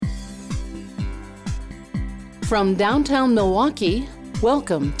From downtown Milwaukee,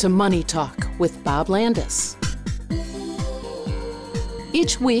 welcome to Money Talk with Bob Landis.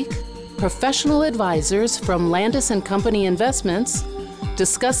 Each week, professional advisors from Landis & Company Investments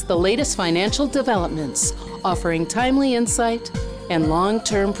discuss the latest financial developments, offering timely insight and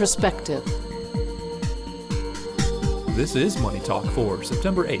long-term perspective. This is Money Talk for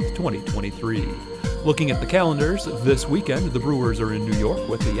September 8th, 2023. Looking at the calendars, this weekend the Brewers are in New York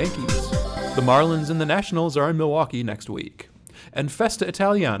with the Yankees. The Marlins and the Nationals are in Milwaukee next week. And Festa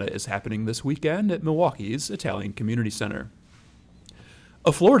Italiana is happening this weekend at Milwaukee's Italian Community Center.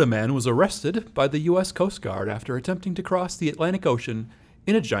 A Florida man was arrested by the U.S. Coast Guard after attempting to cross the Atlantic Ocean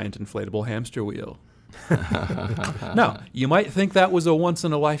in a giant inflatable hamster wheel. Now, you might think that was a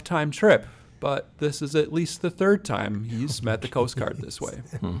once-in-a-lifetime trip, but this is at least the third time he's met the Coast Guard this way.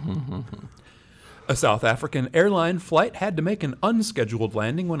 A South African airline flight had to make an unscheduled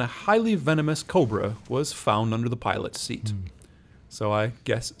landing when a highly venomous cobra was found under the pilot's seat. So I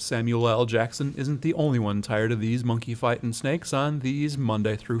guess Samuel L. Jackson isn't the only one tired of these monkey-fighting snakes on these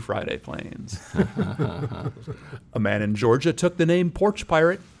Monday through Friday planes. A man in Georgia took the name Porch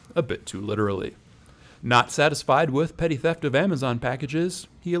Pirate a bit too literally. Not satisfied with petty theft of Amazon packages,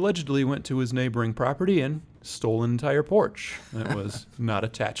 he allegedly went to his neighboring property and stole an entire porch that was not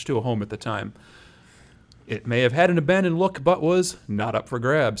attached to a home at the time. It may have had an abandoned look, but was not up for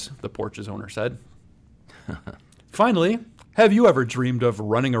grabs, the porch's owner said. Finally, have you ever dreamed of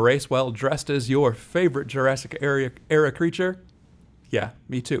running a race while dressed as your favorite Jurassic era creature? Yeah,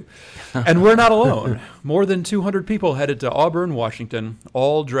 me too. And we're not alone. More than 200 people headed to Auburn, Washington,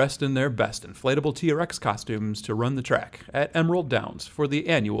 all dressed in their best inflatable T-Rex costumes to run the track at Emerald Downs for the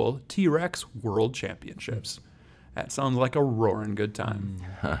annual T-Rex World Championships. That sounds like a roaring good time.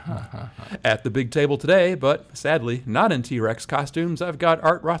 At the big table today, but sadly not in T-Rex costumes, I've got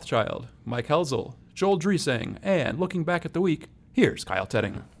Art Rothschild, Mike Helzel, Joel Driesing, and looking back at the week, here's Kyle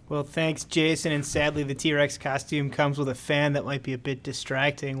Tedding. Well, thanks, Jason. And sadly, the T-Rex costume comes with a fan that might be a bit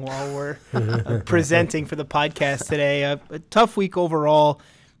distracting while we're presenting for the podcast today. A tough week overall.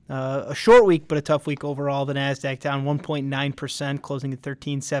 A short week, but a tough week overall. The NASDAQ down 1.9%, closing at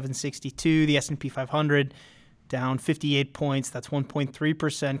 13,762. The S&P 500 down 58 points. That's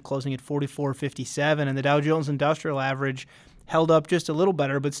 1.3%, closing at 44.57. And the Dow Jones Industrial Average held up just a little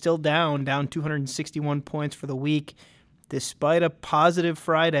better, but still down 261 points for the week, despite a positive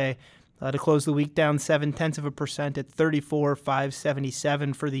Friday to close the week down 0.7% at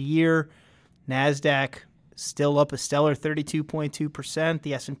 34,577 for the year. NASDAQ still up a stellar 32.2%.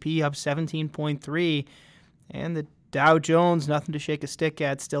 The S&P up 17.3%. And the Dow Jones, nothing to shake a stick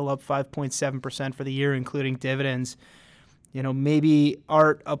at, still up 5.7% for the year, including dividends. You know, maybe,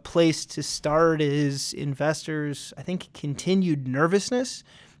 Art, a place to start is investors, I think, continued nervousness,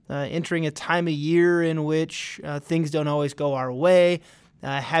 entering a time of year in which things don't always go our way.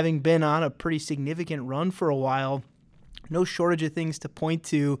 Having been on a pretty significant run for a while, no shortage of things to point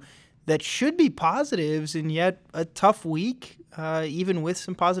to that should be positives, and yet a tough week, even with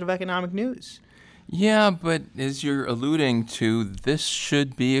some positive economic news. Yeah, but as you're alluding to, this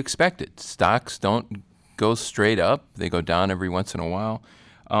should be expected. Stocks don't go straight up. They go down every once in a while.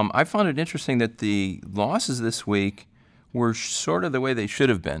 I found it interesting that the losses this week were sort of the way they should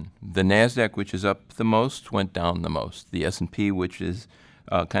have been. The NASDAQ, which is up the most, went down the most. The S&P, which is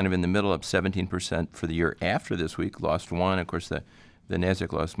kind of in the middle, up 17% for the year after this week, lost 1%. Of course, the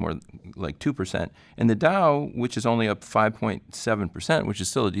NASDAQ lost more like 2%. And the Dow, which is only up 5.7%, which is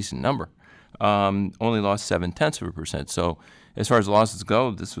still a decent number, only lost 0.7%. So as far as losses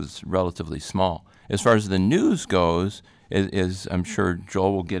go, this was relatively small. As far as the news goes, as I'm sure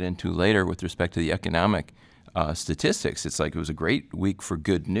Joel will get into later with respect to the economic statistics, it's like it was a great week for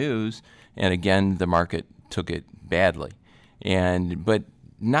good news. And again, the market took it badly, but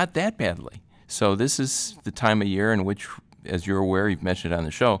not that badly. So this is the time of year in which, as you're aware, you've mentioned it on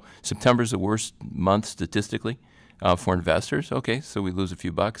the show, September is the worst month statistically for investors. Okay, so we lose a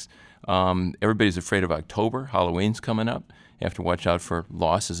few bucks. Everybody's afraid of October. Halloween's coming up. You have to watch out for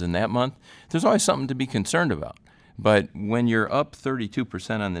losses in that month. There's always something to be concerned about. But when you're up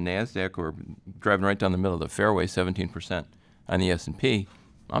 32% on the NASDAQ or driving right down the middle of the fairway, 17% on the S&P,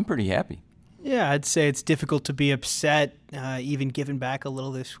 I'm pretty happy. Yeah, I'd say it's difficult to be upset, even giving back a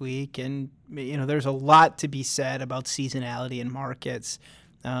little this week. And, you know, there's a lot to be said about seasonality in markets.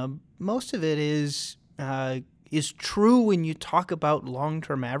 Most of it is true when you talk about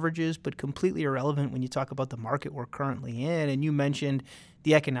long-term averages, but completely irrelevant when you talk about the market we're currently in. And you mentioned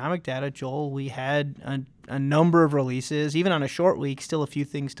the economic data, Joel. We had a number of releases, even on a short week, still a few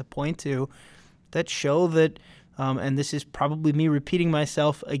things to point to that show that and this is probably me repeating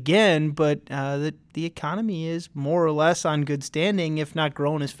myself again, but the economy is more or less on good standing, if not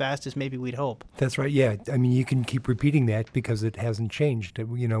growing as fast as maybe we'd hope. That's right. Yeah. I mean, you can keep repeating that because it hasn't changed.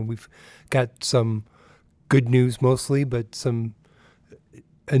 We've got some good news mostly, but some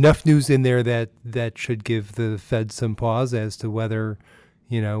enough news in there that should give the Fed some pause as to whether,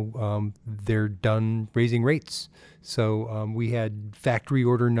 they're done raising rates. So we had factory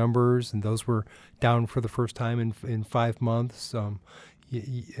order numbers, and those were down for the first time in 5 months,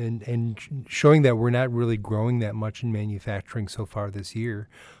 and showing that we're not really growing that much in manufacturing so far this year.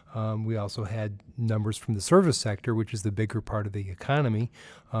 We also had numbers from the service sector, which is the bigger part of the economy,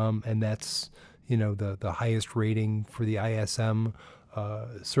 and that's the highest rating for the ISM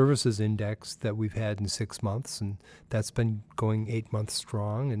services index that we've had in 6 months, and that's been going 8 months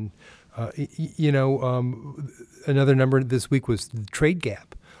strong. And another number this week was the trade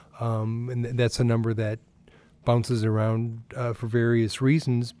gap, and that's a number that bounces around for various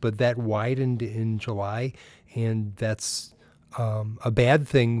reasons, but that widened in July, and that's a bad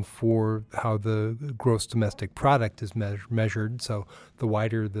thing for how the gross domestic product is measured. So the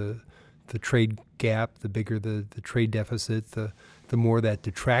wider the trade gap, the bigger the trade deficit, the more that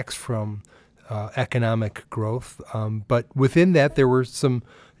detracts from economic growth. But within that, there were some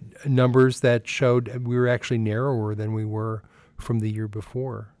numbers that showed we were actually narrower than we were from the year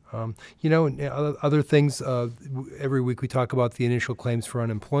before. And other things, every week we talk about the initial claims for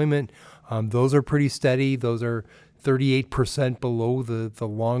unemployment. Those are pretty steady. Those are 38% below the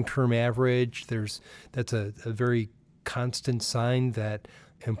long-term average. That's a very constant sign that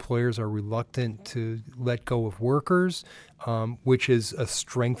employers are reluctant to let go of workers, which is a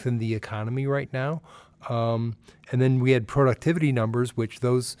strength in the economy right now. And then we had productivity numbers, which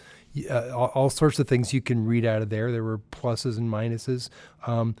those all sorts of things you can read out of there. There were pluses and minuses.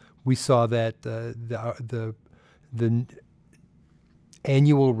 We saw that the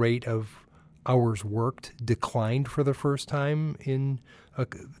annual rate of hours worked declined for the first time in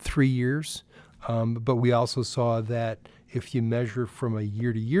 3 years. But we also saw that if you measure from a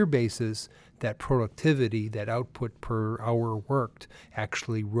year-to-year basis, that productivity, that output per hour worked,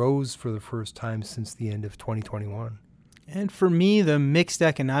 actually rose for the first time since the end of 2021. And for me, the mixed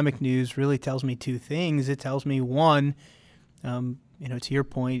economic news really tells me two things. It tells me, one, to your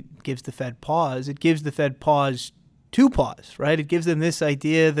point, gives the Fed pause. It gives the Fed pause to pause, right? It gives them this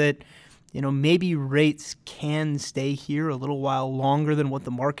idea that, maybe rates can stay here a little while longer than what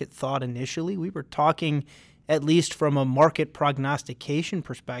the market thought initially. We were talking, at least from a market prognostication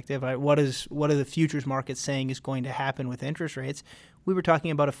perspective, what are the futures markets saying is going to happen with interest rates? We were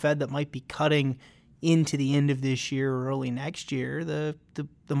talking about a Fed that might be cutting into the end of this year or early next year. The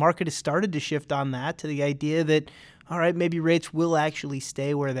market has started to shift on that to the idea that, all right, maybe rates will actually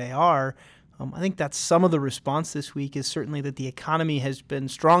stay where they are. I think that's some of the response this week is certainly that the economy has been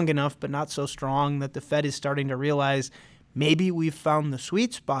strong enough but not so strong that the Fed is starting to realize maybe we've found the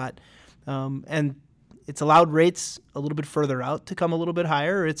sweet spot. And it's allowed rates a little bit further out to come a little bit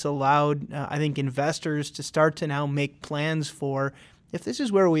higher. It's allowed, I think, investors to start to now make plans for, if this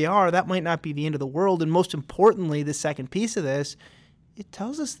is where we are, that might not be the end of the world. And most importantly, the second piece of this, it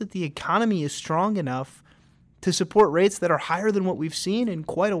tells us that the economy is strong enough to support rates that are higher than what we've seen in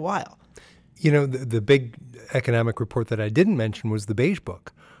quite a while. The big economic report that I didn't mention was the Beige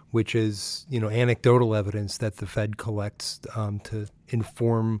Book, which is, anecdotal evidence that the Fed collects to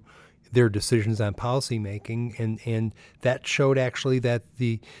inform their decisions on policymaking, and that showed actually that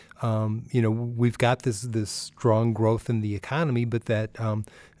we've got this strong growth in the economy, but that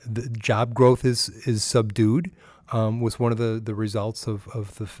the job growth is subdued. Was one of the results of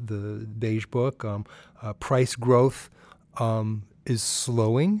the Beige Book. Price growth is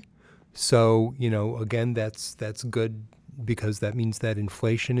slowing. So, again, that's good because that means that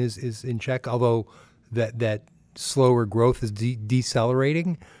inflation is in check, although that slower growth is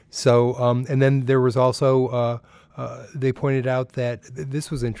decelerating. So, and then there was also, they pointed out that this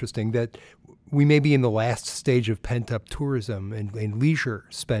was interesting, that we may be in the last stage of pent-up tourism and leisure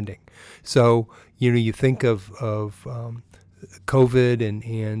spending. So, you think of COVID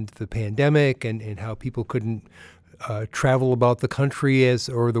and the pandemic and how people couldn't travel about the country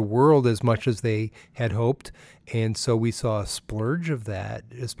or the world as much as they had hoped. And so we saw a splurge of that,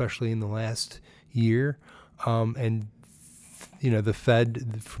 especially in the last year. And the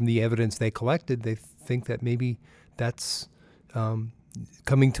Fed, from the evidence they collected, they think that maybe that's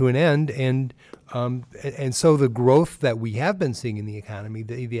coming to an end. And so the growth that we have been seeing in the economy,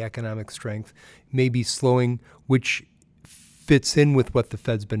 the economic strength, may be slowing, which fits in with what the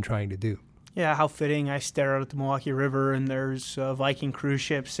Fed's been trying to do. Yeah, how fitting. I stare out at the Milwaukee River, and there's a Viking cruise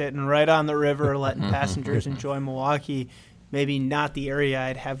ship sitting right on the river letting passengers enjoy Milwaukee. Maybe not the area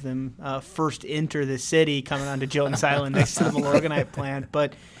I'd have them first enter the city coming onto Jones Island next to the Milorganite plant.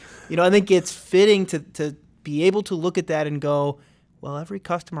 But, I think it's fitting to be able to look at that and go, well, every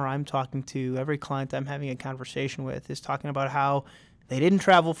customer I'm talking to, every client I'm having a conversation with is talking about how they didn't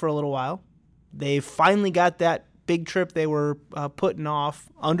travel for a little while. They finally got that big trip they were putting off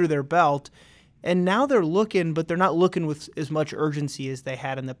under their belt. And now they're looking, but they're not looking with as much urgency as they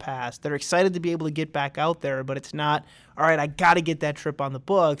had in the past. They're excited to be able to get back out there, but it's not, all right, I got to get that trip on the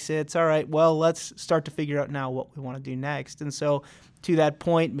books. It's, all right, well, let's start to figure out now what we want to do next. And so to that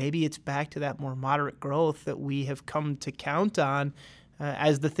point, maybe it's back to that more moderate growth that we have come to count on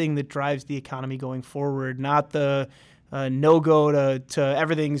as the thing that drives the economy going forward, not the no-go to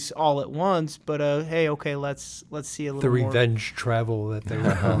everything's all at once, but hey, okay, let's see a little more. The revenge travel that they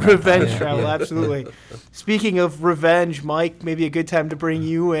were Revenge travel, absolutely. Speaking of revenge, Mike, maybe a good time to bring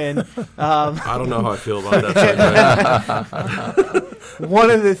you in. I don't know how I feel about that.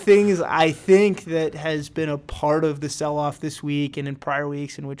 One of the things I think that has been a part of the sell-off this week and in prior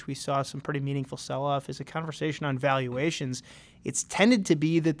weeks in which we saw some pretty meaningful sell-off is a conversation on valuations. It's tended to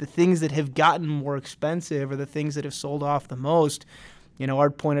be that the things that have gotten more expensive are the things that have sold off the most.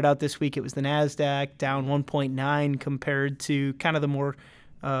 Art pointed out this week it was the NASDAQ down 1.9 compared to kind of the more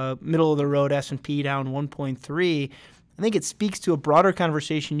middle-of-the-road S&P down 1.3. I think it speaks to a broader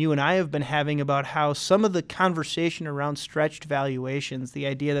conversation you and I have been having about how some of the conversation around stretched valuations, the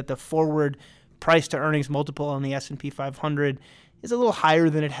idea that the forward price-to-earnings multiple on the S&P 500 is a little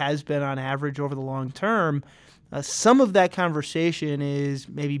higher than it has been on average over the long term. Some of that conversation is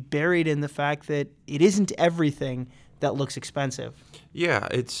maybe buried in the fact that it isn't everything that looks expensive. Yeah,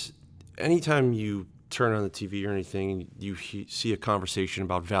 it's anytime you turn on the TV or anything, you see a conversation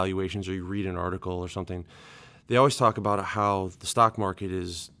about valuations or you read an article or something, they always talk about how the stock market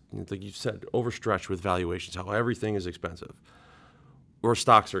is, like you said, overstretched with valuations, how everything is expensive. Or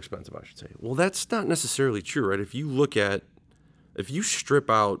stocks are expensive, I should say. Well, that's not necessarily true, right? If you strip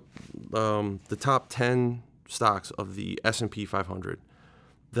out the top 10 stocks of the S&P 500,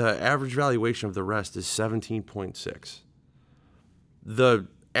 the average valuation of the rest is 17.6. The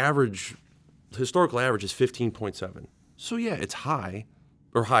historical average is 15.7. So yeah, it's high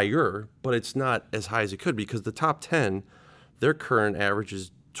or higher, but it's not as high as it could because the top 10, their current average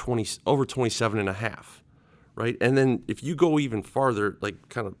is over 27.5, right? And then if you go even farther, like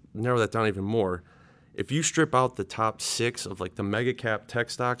kind of narrow that down even more, if you strip out the top 6 of like the mega cap tech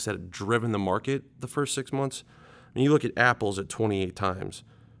stocks that have driven the market the first 6 months, and you look at Apple's at 28 times,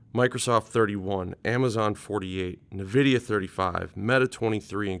 Microsoft 31, Amazon 48, Nvidia 35, Meta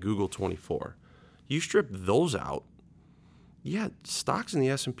 23, and Google 24. You strip those out, yeah, stocks in the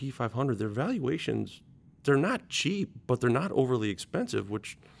S&P 500, their valuations, they're not cheap, but they're not overly expensive,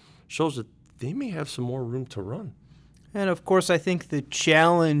 which shows that they may have some more room to run. And of course, I think the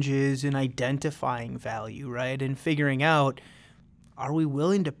challenge is in identifying value, right? And figuring out, are we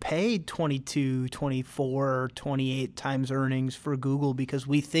willing to pay 22, 24, 28 times earnings for Google because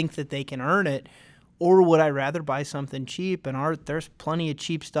we think that they can earn it? Or would I rather buy something cheap? And there's plenty of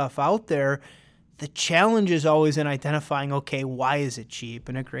cheap stuff out there. The challenge is always in identifying, okay, why is it cheap?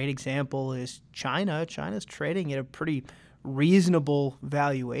 And a great example is China. China's trading at a pretty reasonable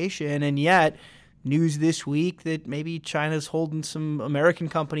valuation, and yet news this week that maybe China's holding some American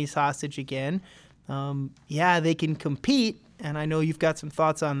companies hostage again. Yeah, they can compete, and I know you've got some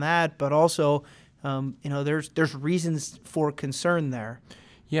thoughts on that, but also, there's reasons for concern there.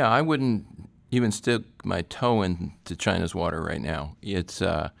 Yeah, I wouldn't even stick my toe into China's water right now. It's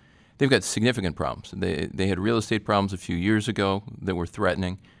they've got significant problems. They had real estate problems a few years ago that were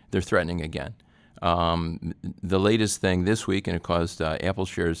threatening. They're threatening again. The latest thing this week, and it caused Apple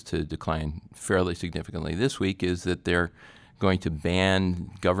shares to decline fairly significantly this week, is that they're going to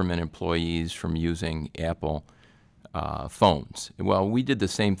ban government employees from using Apple phones. Well, we did the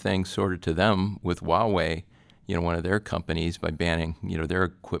same thing sort of to them with Huawei, one of their companies, by banning, their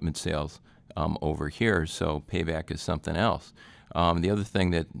equipment sales over here. So payback is something else. The other thing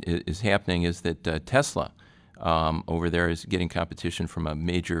that is happening is that Tesla over there is getting competition from a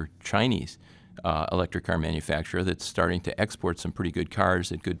major Chinese electric car manufacturer that's starting to export some pretty good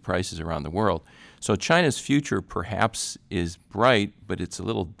cars at good prices around the world. So China's future perhaps is bright, but it's a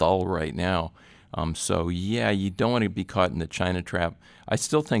little dull right now. So yeah, you don't want to be caught in the China trap. I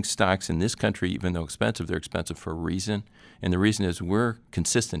still think stocks in this country, even though expensive, they're expensive for a reason. And the reason is we're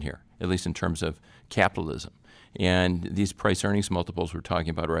consistent here, at least in terms of capitalism. And these price earnings multiples we're talking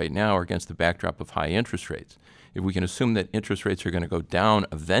about right now are against the backdrop of high interest rates. If we can assume that interest rates are going to go down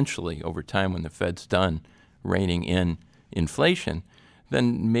eventually over time when the Fed's done reining in inflation,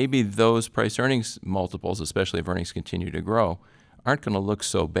 then maybe those price earnings multiples, especially if earnings continue to grow, aren't going to look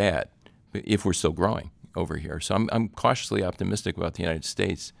so bad if we're still growing over here. So I'm cautiously optimistic about the United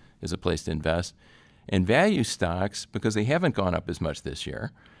States as a place to invest. And value stocks, because they haven't gone up as much this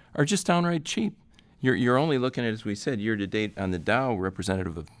year, are just downright cheap. You're only looking at, as we said, year to date on the Dow,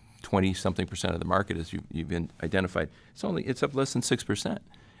 representative of 20-something% of the market, as you've been identified. It's up less than 6%,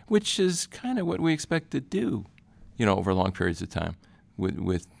 which is kind of what we expect to do, over long periods of time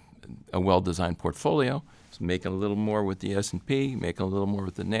with a well-designed portfolio. So making a little more with the S&P, making a little more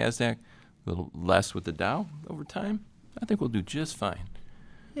with the NASDAQ, a little less with the Dow over time. I think we'll do just fine.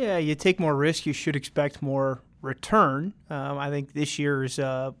 Yeah, you take more risk, you should expect more return. I think this year is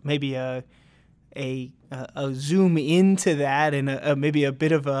maybe a zoom into that and maybe a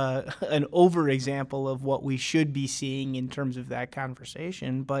bit of an over-example of what we should be seeing in terms of that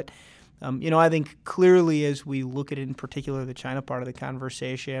conversation. But, I think clearly as we look at it, in particular the China part of the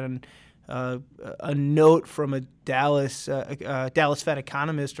conversation, a note from a Dallas Fed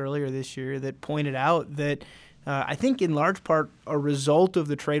economist earlier this year that pointed out that I think in large part a result of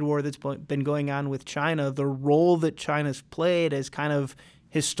the trade war that's been going on with China, the role that China's played as kind of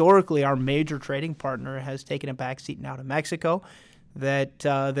historically our major trading partner has taken a backseat now to Mexico, that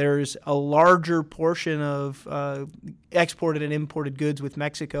there's a larger portion of exported and imported goods with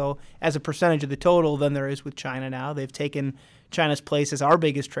Mexico as a percentage of the total than there is with China now. They've taken China's place as our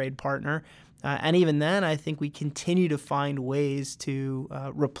biggest trade partner. And even then, I think we continue to find ways to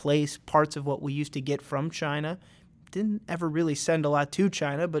replace parts of what we used to get from China. Didn't ever really send a lot to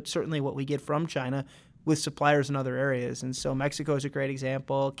China, but certainly what we get from China with suppliers in other areas. And so Mexico is a great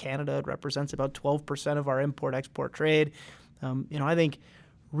example. Canada represents about 12% of our import-export trade. I think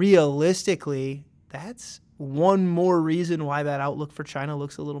realistically, that's one more reason why that outlook for China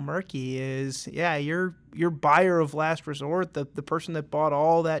looks a little murky is, your buyer of last resort, the person that bought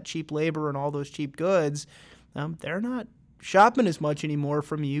all that cheap labor and all those cheap goods, they're not shopping as much anymore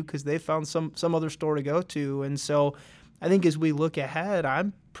from you because they found some other store to go to. And so I think as we look ahead,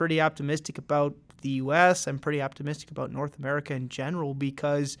 I'm pretty optimistic about the U.S. I'm pretty optimistic about North America in general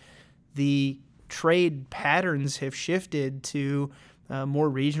because the trade patterns have shifted to more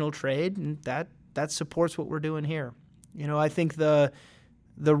regional trade, and that supports what we're doing here. I think the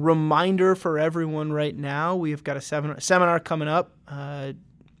reminder for everyone right now, we've got a seminar coming up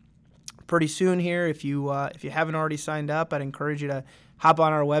pretty soon here. If you haven't already signed up, I'd encourage you to hop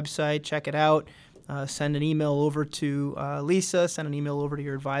on our website, check it out, send an email over to Lisa, send an email over to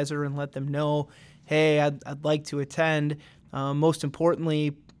your advisor, and let them know, hey, I'd like to attend. Most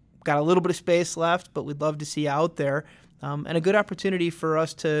importantly, got a little bit of space left, but we'd love to see you out there. And a good opportunity for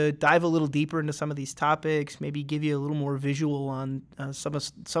us to dive a little deeper into some of these topics, maybe give you a little more visual on some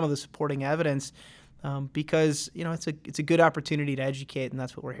of the supporting evidence, because it's a good opportunity to educate, and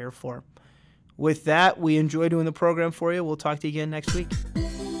that's what we're here for. With that, we enjoy doing the program for you. We'll talk to you again next week.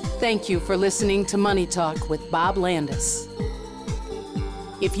 Thank you for listening to Money Talk with Bob Landis.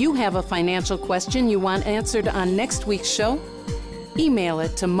 If you have a financial question you want answered on next week's show, email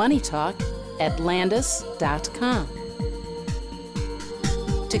it to moneytalk@landis.com.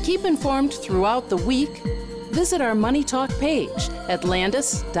 To keep informed throughout the week, visit our Money Talk page at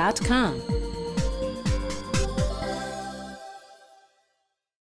landis.com.